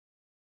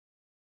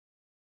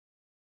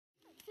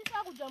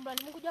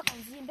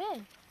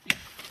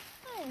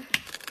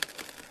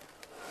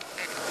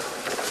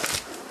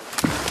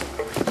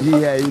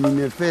Hii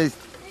nimefesi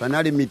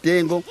panali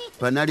mitengo,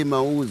 panali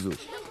mauzo.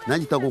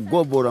 Najita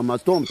kugobora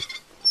mastompi.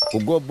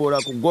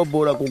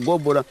 Kugobora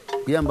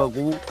kuyamba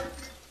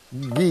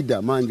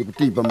kugida manje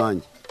kutipa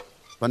manje.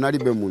 Panali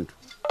be muntu.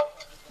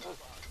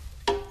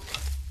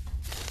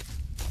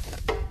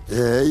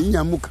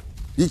 Inyamuka.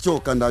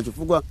 Ichoka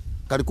ndachufugwa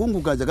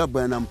kalikungu kaja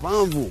kabwa na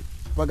mpamvu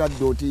paka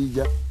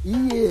dotija.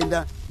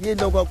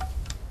 Yenda kwa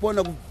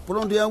pona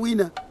kupondo ya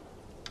wina.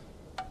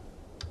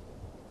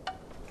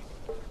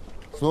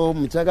 So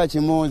mchaka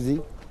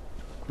chimozi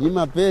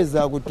nima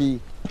pesa kuti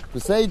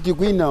kusaiti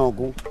kwina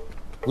oku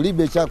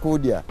kulibe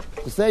chakudya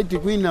kusaiti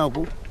kwina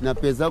oku na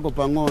pesa yako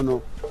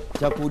pangono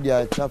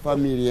chakudya cha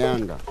familia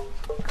yanga.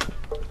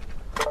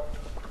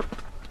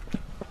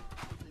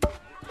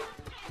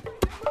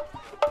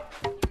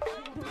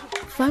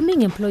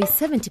 Farming employs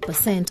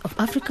 70% of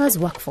Africa's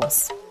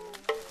workforce.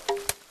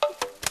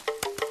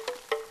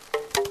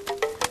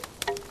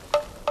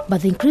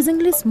 But the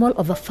increasingly small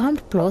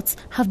overfarmed plots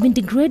have been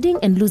degrading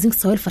and losing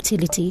soil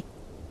fertility,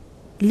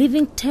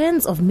 leaving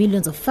tens of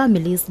millions of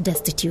families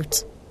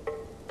destitute.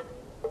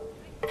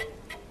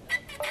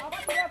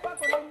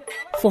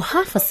 For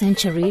half a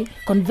century,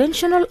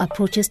 conventional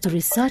approaches to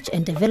research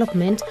and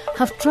development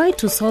have tried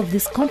to solve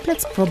these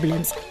complex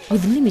problems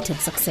with limited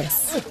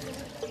success.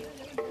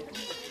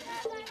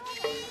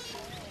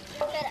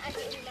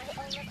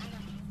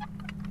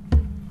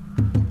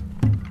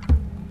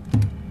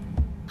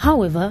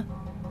 However,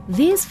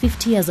 these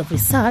 50 years of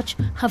research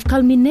have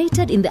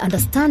culminated in the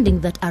understanding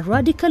that a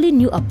radically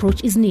new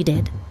approach is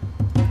needed.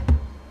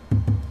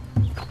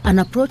 An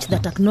approach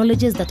that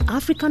acknowledges that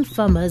African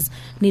farmers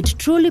need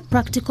truly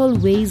practical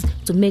ways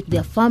to make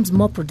their farms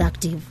more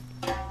productive.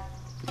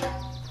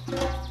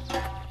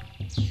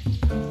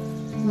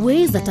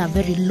 Ways that are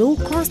very low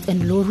cost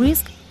and low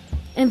risk,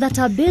 and that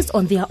are based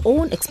on their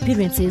own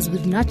experiences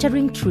with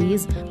nurturing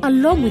trees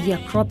along with their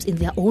crops in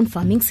their own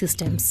farming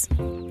systems.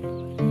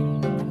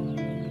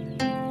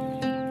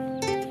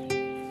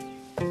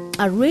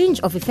 A range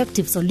of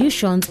effective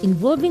solutions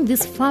involving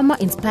these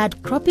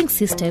farmer-inspired cropping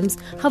systems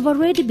have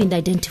already been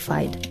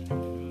identified.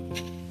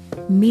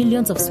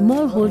 Millions of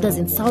smallholders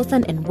in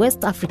Southern and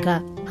West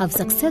Africa have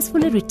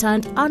successfully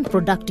returned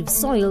unproductive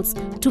soils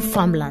to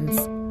farmlands.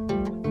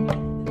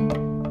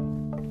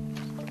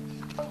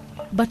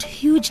 But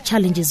huge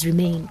challenges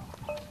remain.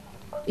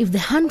 If the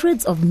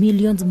hundreds of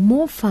millions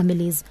more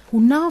families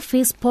who now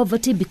face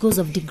poverty because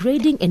of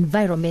degrading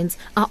environments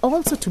are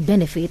also to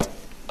benefit,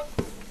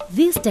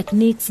 these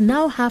techniques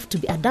now have to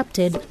be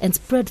adapted and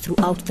spread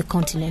throughout the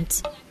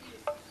continent.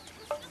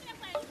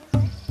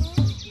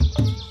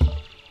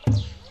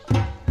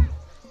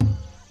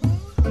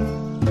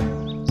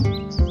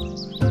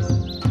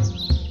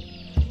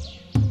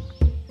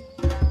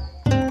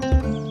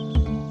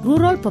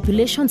 Rural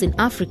populations in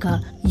Africa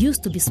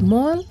used to be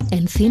small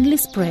and thinly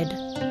spread.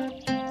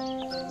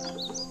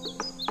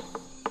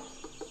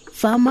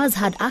 Farmers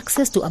had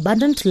access to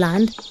abundant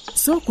land,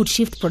 so could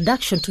shift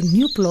production to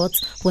new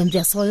plots when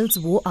their soils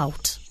wore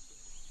out.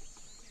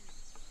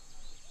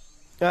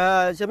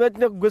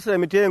 Chamete kugwesa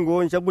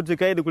mitengo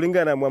nchakudzikaidi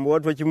kulingana mwambo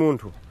watu wa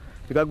chimuntu.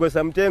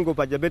 Tikagwesa mtengo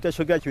paja beta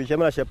shoka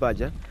chiwishamala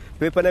shapaja.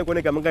 Pepa nayo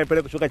kuoneka mangani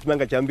pale kushoka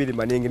chimanga cha mbili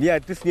maningi. Ni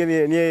artist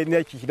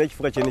ni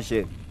chifuka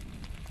chenishe.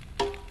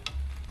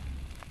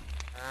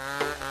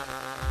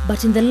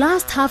 But in the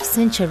last half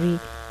century,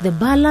 the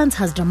balance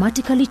has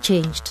dramatically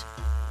changed.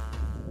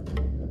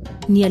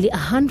 Nearly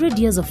 100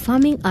 years of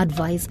farming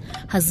advice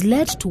has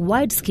led to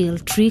wide-scale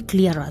tree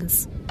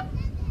clearance.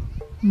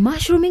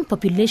 Mushrooming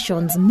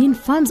populations mean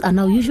farms are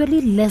now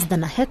usually less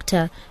than a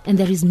hectare and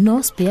there is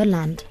no spare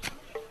land.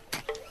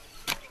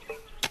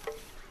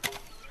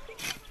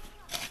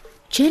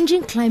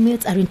 Changing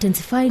climates are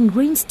intensifying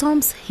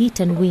rainstorms, heat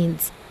and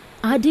winds,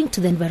 adding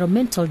to the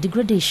environmental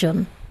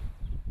degradation.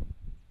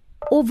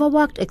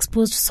 Overworked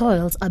exposed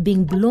soils are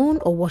being blown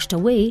or washed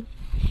away,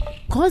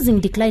 causing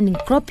declining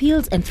crop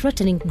yields and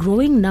threatening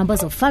growing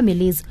numbers of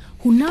families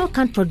who now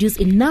can't produce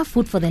enough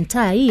food for the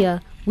entire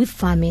year with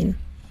famine.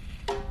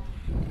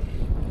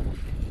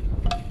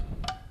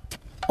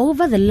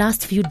 Over the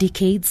last few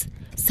decades,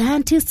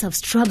 scientists have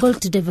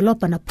struggled to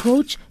develop an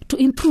approach to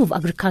improve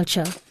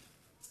agriculture.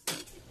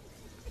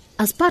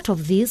 As part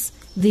of this,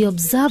 they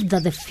observed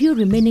that the few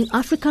remaining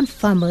African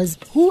farmers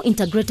who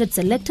integrated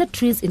selected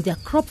trees in their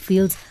crop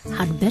fields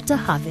had better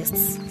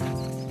harvests.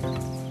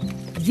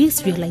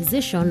 This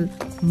realization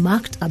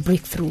marked a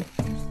breakthrough.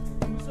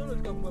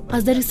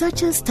 As the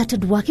researchers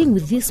started working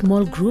with these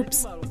small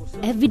groups,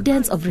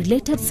 evidence of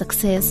related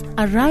success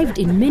arrived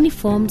in many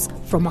forms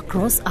from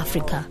across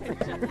Africa.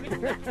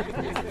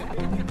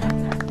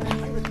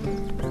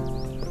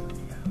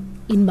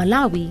 In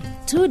Malawi,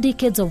 2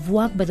 decades of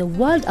work by the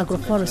World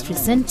Agroforestry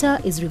Center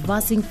is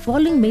reversing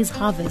falling maize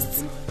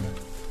harvests.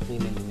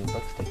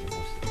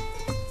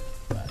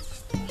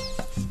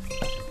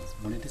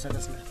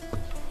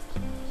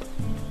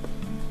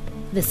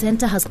 The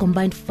center has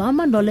combined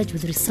farmer knowledge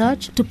with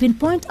research to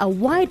pinpoint a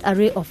wide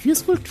array of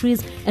useful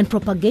trees and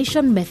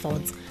propagation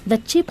methods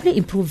that cheaply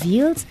improve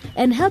yields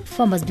and help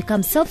farmers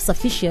become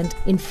self-sufficient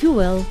in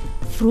fuel,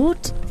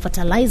 fruit,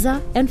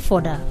 fertilizer, and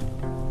fodder.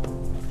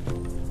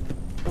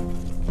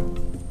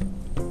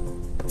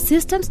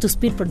 Systems to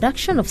speed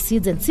production of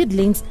seeds and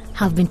seedlings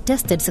have been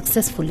tested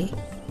successfully.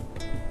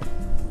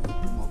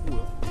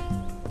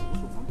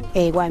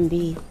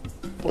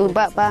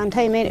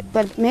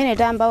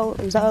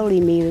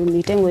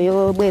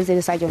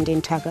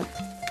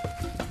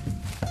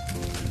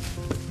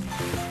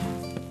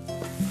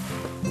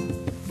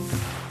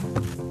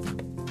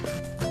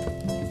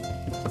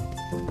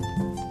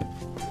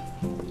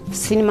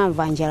 Sinima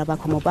vanjala pa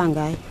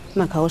komopanga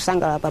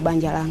makaosangala pa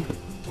banjalanga.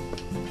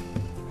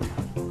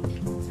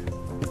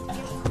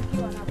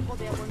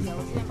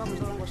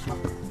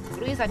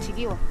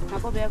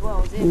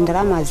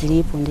 Ndalama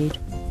zilipo ndito.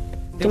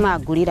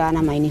 Timagulira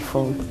ana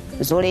mauniform.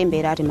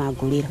 Zolembera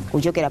timagulira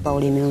kuchokera pa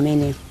ulimi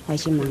umene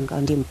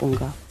wachimanga ndi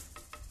mpunga.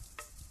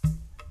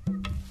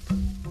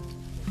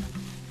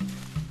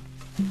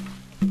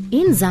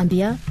 In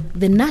Zambia,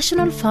 the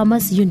National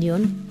Farmers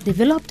Union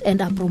developed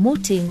and are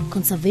promoting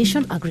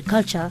conservation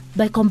agriculture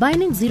by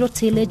combining zero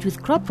tillage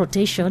with crop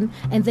rotation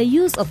and the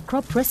use of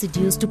crop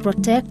residues to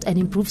protect and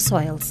improve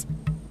soils.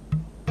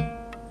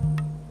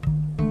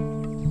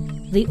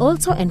 They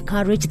also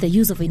encourage the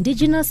use of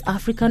indigenous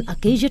African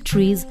acacia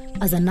trees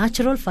as a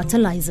natural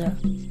fertilizer.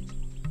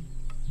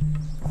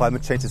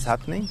 Climate change is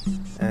happening,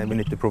 and we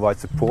need to provide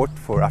support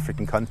for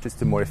African countries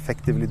to more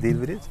effectively deal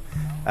with it.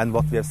 And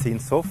what we have seen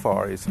so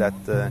far is that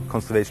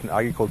conservation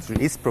agriculture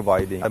is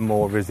providing a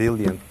more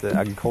resilient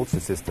agriculture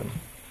system.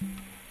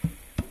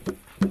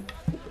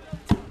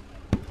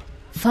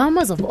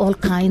 Farmers of all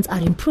kinds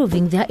are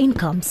improving their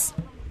incomes.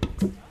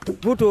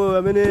 Vuto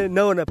amene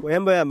naona po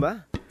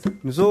yamba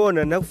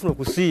mzoona nakufuna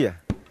kusiya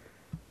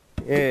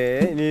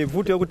ni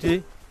vuto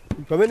kuti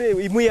pamene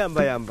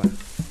imuyamba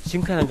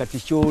chinkhala ngati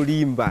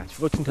cholimba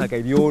chifukwa chinthaka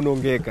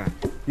ilionongeka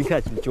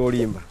ikhala chili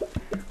cholimba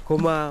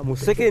koma mu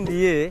second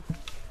year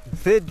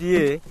third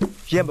year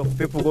chiyamba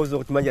kupepuka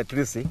kuti manja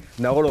trisi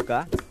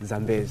naoloka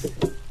zambezi.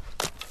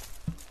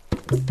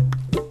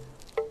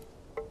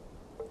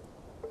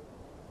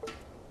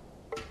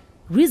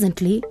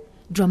 Recently,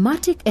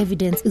 dramatic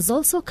evidence is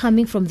also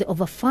coming from the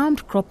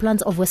overfarmed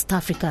croplands of West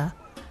Africa,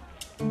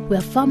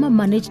 where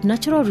farmer-managed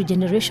natural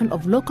regeneration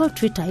of local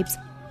tree types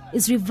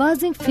is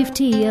reversing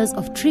 50 years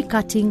of tree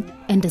cutting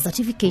and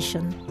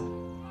desertification.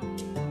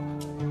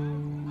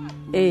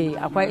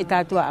 Akwai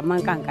itatuwa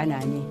amman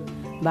kankana ne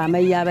ba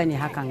mai ya bane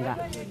hakan ga.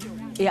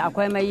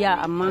 Akwai mai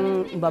ya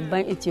amman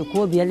babban ice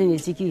ko biyar ne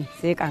ciki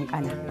sai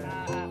kankana.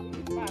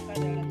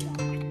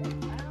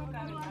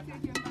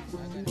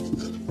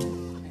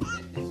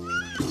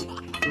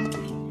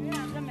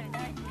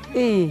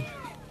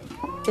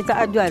 Ita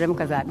addu'a da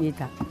muka zabe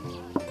ta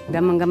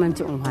dan mun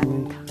gamanci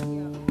umhaninta.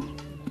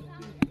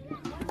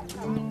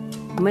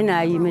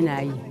 Muna yi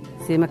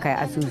sai muka yi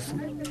asusu.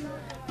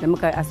 Da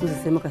muka yi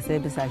asusu sai muka sai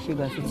bisa shi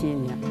ga su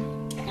ciniya.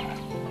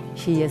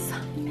 Shi yasa.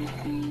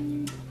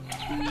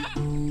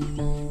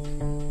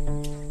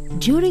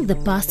 During the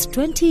past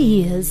 20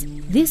 years,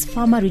 these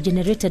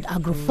farmer-regenerated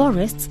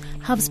agroforests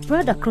have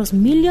spread across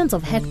millions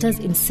of hectares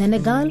in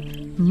Senegal,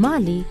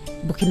 Mali,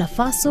 Burkina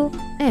Faso,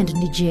 and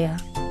Niger.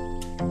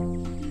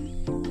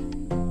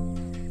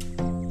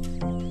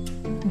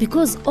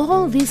 Because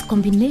all these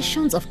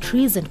combinations of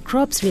trees and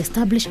crops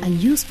re-establish a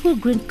useful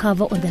green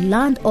cover on the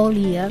land all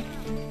year,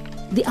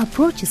 the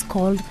approach is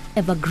called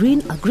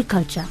EverGreen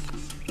Agriculture.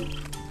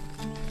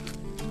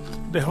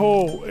 The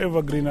whole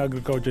EverGreen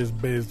Agriculture is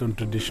based on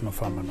traditional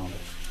farmer knowledge.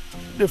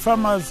 The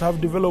farmers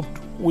have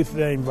developed with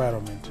their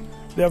environment.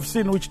 They have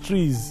seen which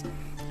trees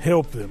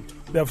help them.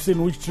 They have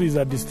seen which trees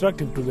are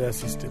destructive to their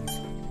systems.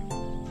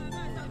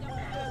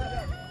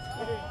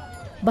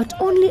 But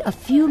only a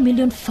few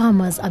million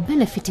farmers are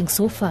benefiting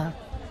so far.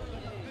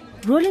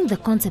 Rolling the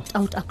concept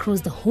out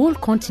across the whole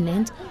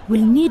continent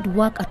will need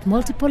work at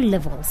multiple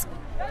levels,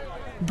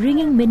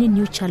 bringing many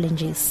new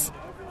challenges.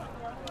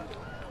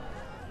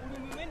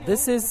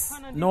 This is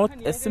not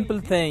a simple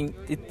thing.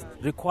 It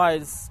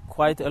requires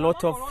quite a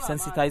lot of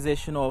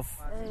sensitization of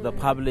the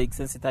public,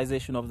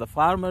 sensitization of the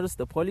farmers,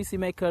 the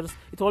policymakers.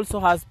 It also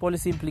has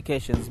policy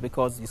implications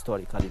because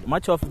historically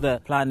much of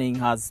the planning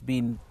has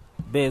been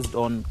based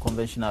on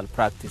conventional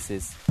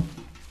practices.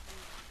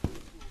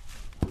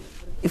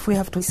 If we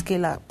have to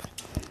scale up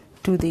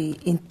to the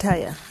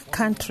entire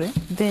country,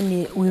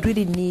 then we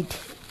really need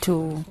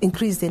to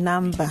increase the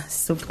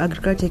numbers of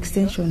agriculture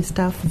extension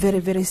staff very,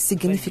 very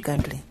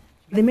significantly.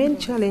 The main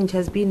challenge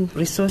has been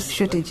resource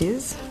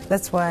shortages.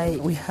 That's why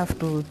we have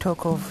to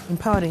talk of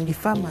empowering the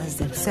farmers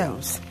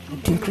themselves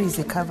to increase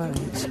the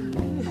coverage.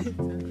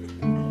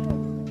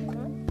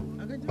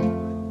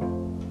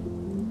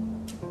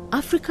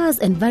 Africa's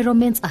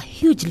environments are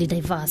hugely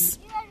diverse.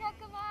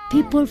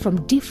 People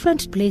from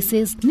different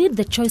places need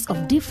the choice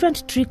of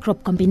different tree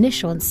crop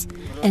combinations,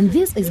 and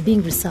this is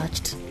being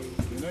researched.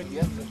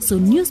 so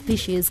new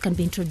species can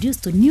be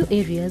introduced to new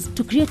areas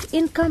to create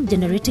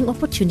income-generating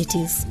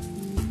opportunities.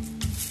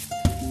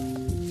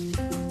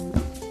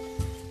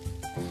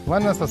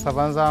 Wannan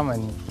sassaban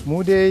zamani,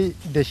 mu dai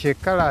da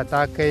shekara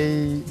ta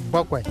kai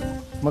 7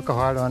 muka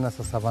fara wannan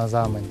sassaban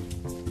zamani.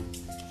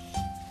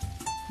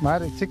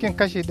 Cikin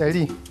kashi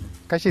 100,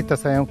 kashi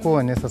 90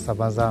 kowane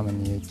sassaban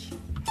zamani yake.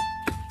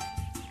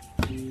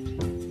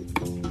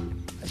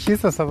 Shi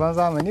sassaban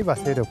zamani ba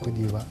sai da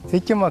kuɗi ba.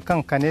 Hikima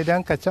kanka ne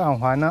don ka ci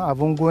amfanin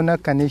abin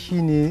gonarka ne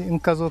shine in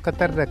ka zo ka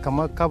tar da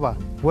kamar kaba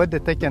wadda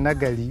take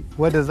nagari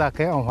wadda za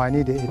ka yi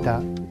amfani da ita.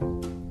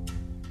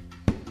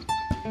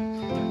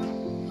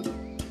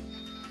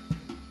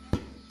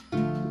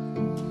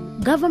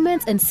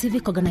 Governments and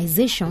civic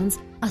organizations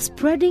are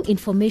spreading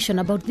information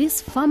about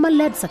these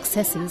farmer-led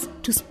successes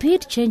to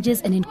speed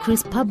changes and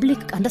increase public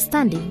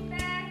understanding.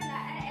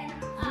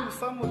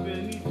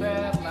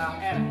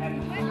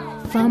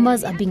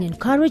 Farmers are being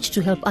encouraged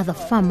to help other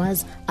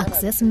farmers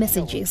access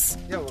messages.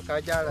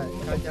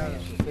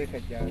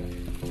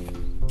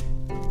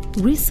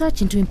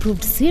 Research into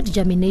improved seed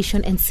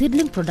germination and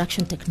seedling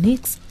production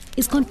techniques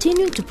is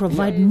continuing to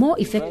provide more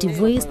effective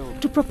ways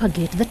to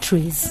propagate the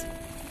trees.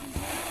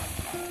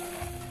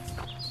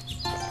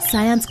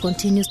 Science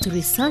continues to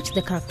research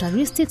the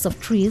characteristics of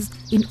trees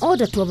in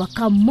order to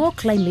overcome more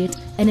climate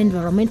and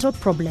environmental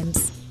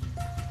problems.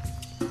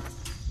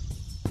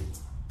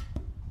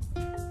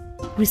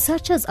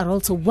 Researchers are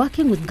also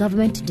working with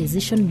government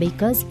decision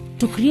makers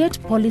to create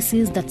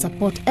policies that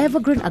support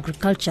evergreen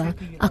agriculture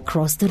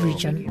across the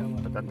region.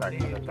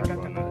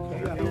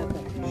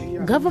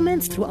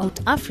 Governments throughout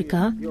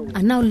Africa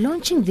are now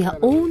launching their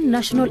own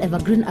national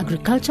evergreen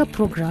agriculture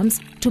programs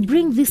to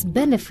bring these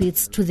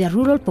benefits to their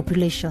rural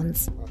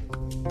populations.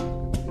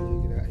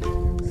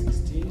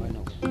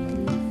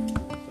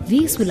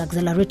 This will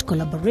accelerate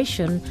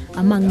collaboration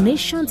among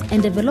nations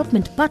and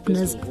development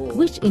partners,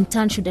 which in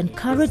turn should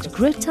encourage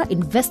greater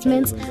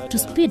investments to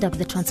speed up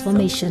the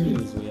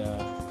transformation.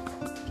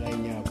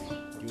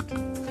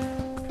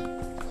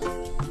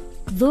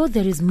 Though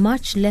there is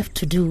much left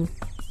to do,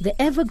 the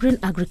evergreen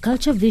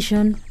agriculture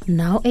vision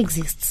now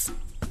exists.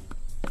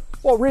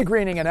 Well,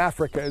 regreening in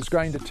Africa is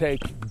going to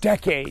take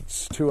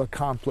decades to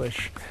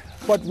accomplish,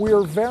 but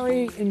we're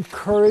very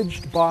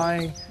encouraged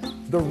by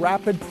the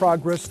rapid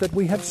progress that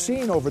we have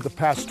seen over the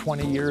past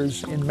 20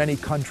 years in many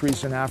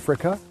countries in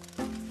Africa.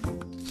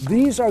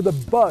 These are the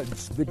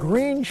buds, the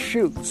green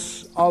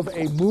shoots of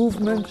a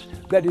movement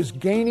that is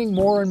gaining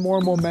more and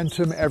more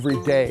momentum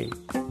every day.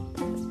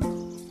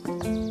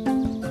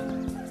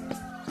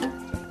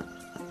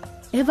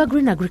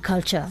 Evergreen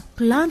agriculture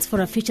plans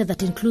for a future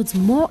that includes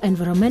more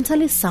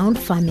environmentally sound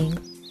farming.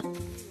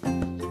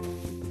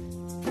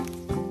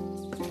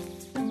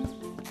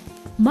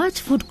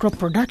 Much food crop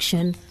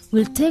production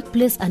will take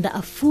place under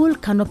a full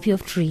canopy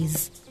of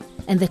trees,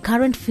 and the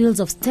current fields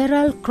of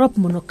sterile crop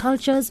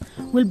monocultures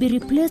will be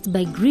replaced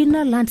by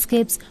greener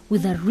landscapes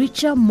with a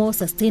richer, more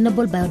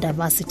sustainable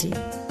biodiversity.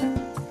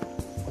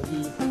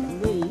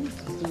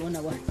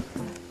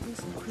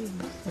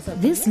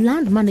 This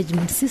land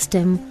management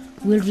system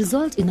will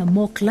result in a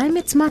more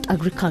climate-smart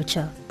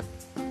agriculture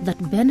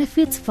that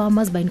benefits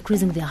farmers by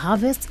increasing their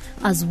harvests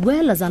as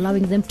well as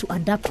allowing them to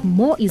adapt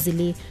more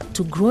easily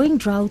to growing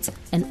droughts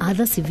and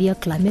other severe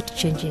climate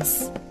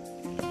changes.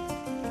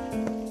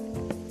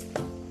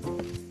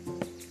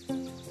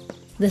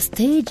 The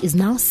stage is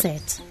now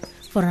set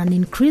for an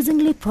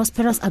increasingly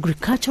prosperous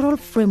agricultural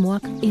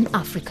framework in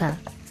Africa.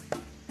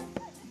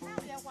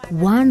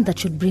 One that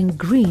should bring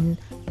green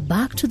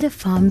back to the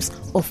farms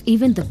of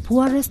even the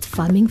poorest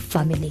farming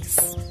families.